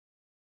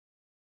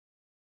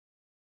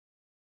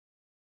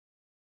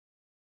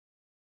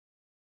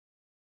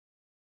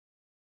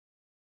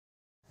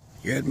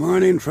Good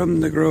morning from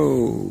the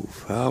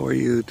Grove. How are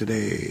you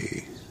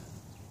today?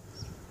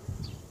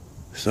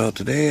 So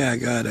today I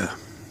gotta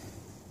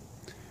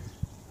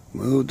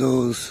move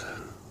those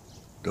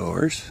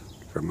doors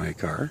for my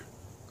car.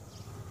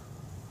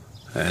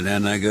 And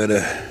then I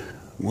gotta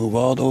move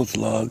all those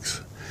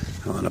logs.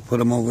 I want to put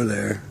them over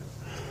there.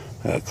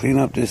 Clean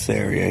up this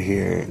area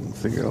here and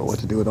figure out what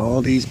to do with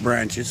all these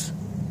branches.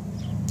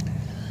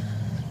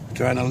 I'm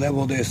trying to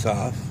level this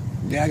off.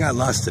 Yeah, I got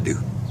lots to do.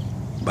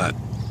 But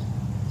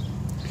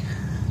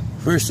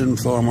first and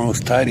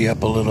foremost, tidy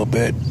up a little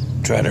bit.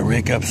 Try to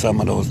rake up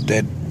some of those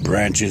dead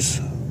branches.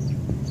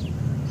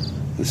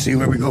 And see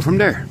where we go from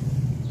there.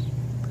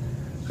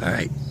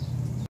 Alright.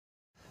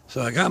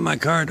 So I got my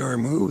car door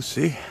moved,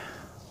 see?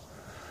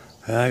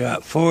 I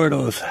got 4 of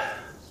those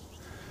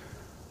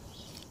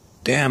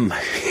damn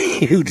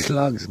huge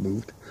logs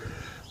moved.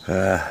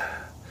 So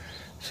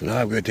now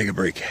I'm going to take a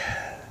break.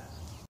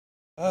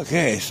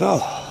 Okay,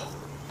 so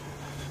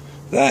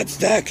that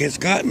stack has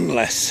gotten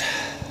less.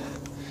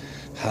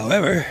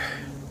 However,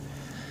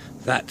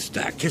 that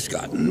stack has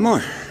gotten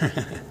more.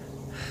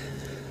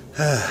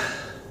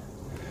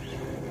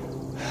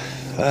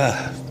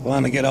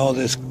 Want to get all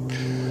this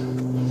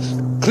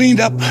cleaned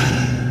up.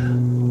 I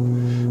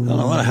don't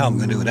know what the hell I'm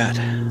going to do with that.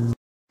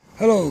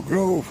 Hello,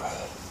 Grove.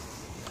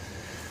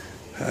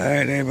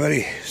 Alright,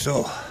 everybody.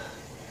 So,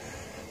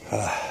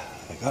 I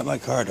got my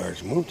car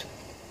doors moved.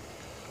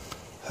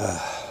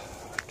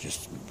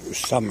 Just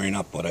summing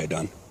up what I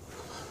done.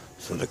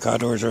 So the car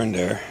doors are in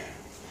there.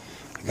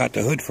 I got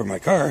the hood for my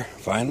car,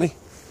 finally.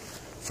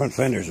 Front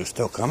fenders are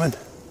still coming.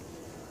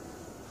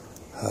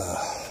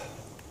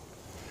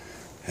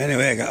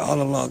 Anyway, I got all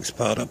the logs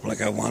piled up like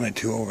I wanted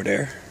to over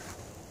there.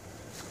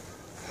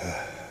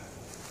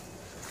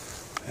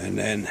 And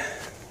then,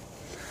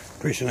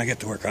 pretty soon I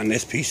get to work on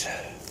this piece.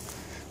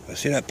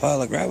 See that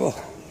pile of gravel?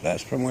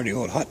 That's from where the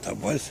old hot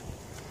tub was.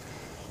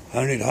 I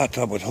don't need a hot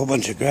tub with a whole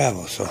bunch of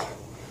gravel, so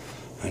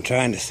I'm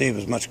trying to save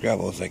as much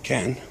gravel as I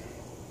can.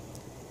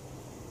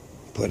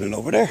 Put it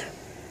over there.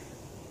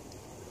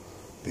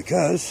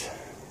 Because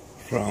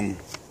from,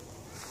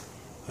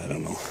 I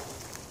don't know,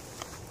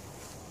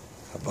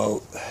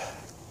 about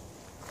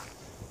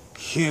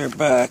here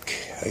back,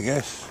 I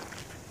guess,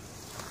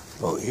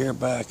 about here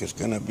back is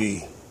going to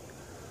be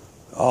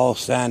all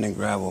sand and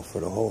gravel for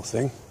the whole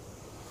thing.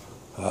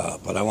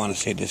 But I want to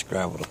save this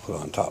gravel to put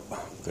on top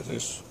because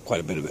there's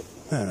quite a bit of it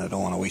and I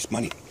don't want to waste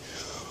money.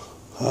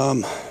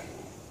 So,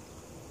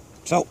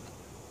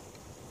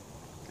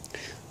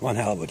 one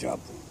hell of a job.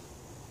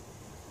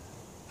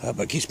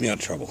 But keeps me out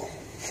of trouble.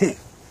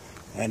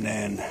 And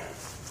then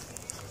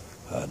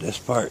this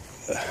part,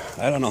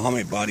 I don't know how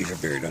many bodies are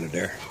buried under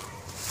there,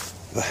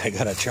 but I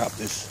gotta chop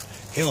this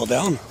hill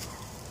down.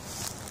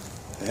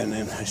 And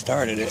then I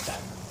started it.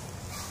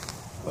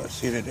 But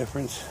see the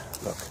difference?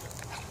 Look.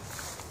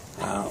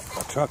 Now,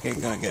 a truck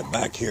ain't gonna get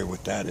back here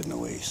with that in the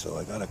way, so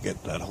I gotta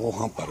get that whole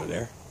hump out of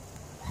there.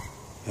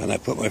 And I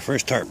put my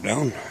first tarp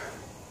down.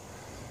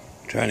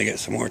 Trying to get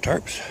some more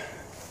tarps.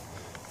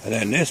 And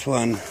then this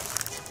one,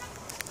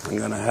 I'm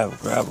gonna have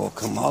gravel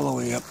come all the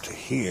way up to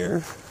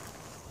here.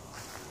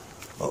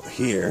 About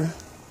here.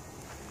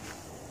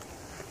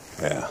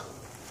 Yeah.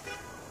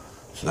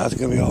 So that's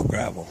gonna be all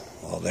gravel,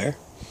 all there.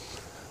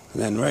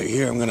 And then right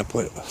here, I'm gonna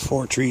put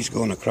 4 trees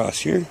going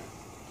across here.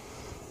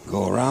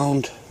 Go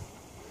around,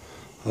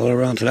 all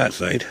around to that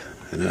side.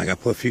 And then I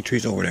gotta put a few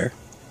trees over there.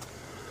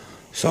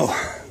 So,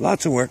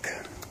 lots of work.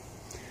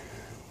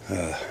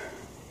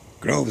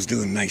 Grove's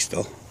doing nice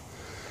though.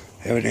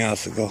 Everything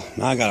else will go.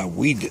 Now I gotta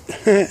weed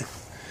it.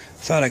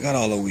 Thought I got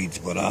all the weeds,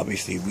 but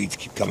obviously weeds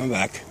keep coming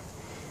back.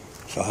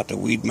 So I'll have to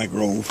weed my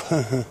grove.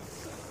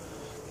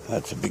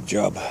 That's a big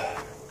job.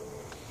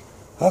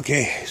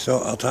 Okay, so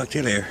I'll talk to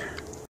you later.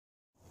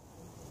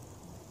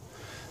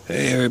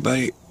 Hey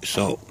everybody,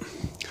 so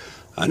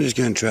I'm just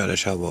going to try to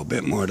shovel a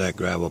bit more of that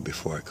gravel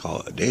before I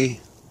call it a day.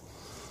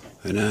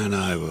 And then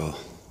I will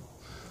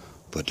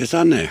put this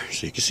on there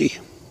so you can see.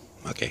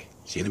 Okay,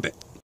 see you in a bit.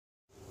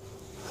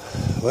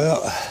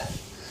 Well,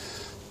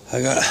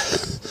 I got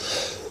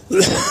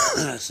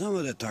some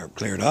of the tarp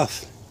cleared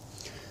off.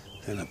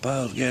 And the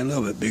pile's getting a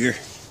little bit bigger.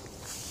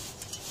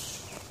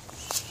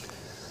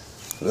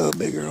 A little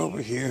bigger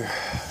over here.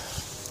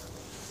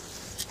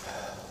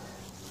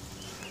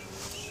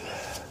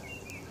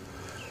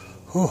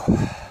 Whew.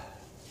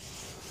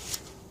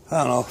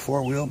 I don't know,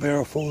 4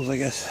 wheelbarrow fulls, I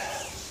guess.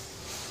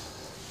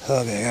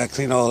 Okay, I gotta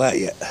clean all that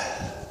yet.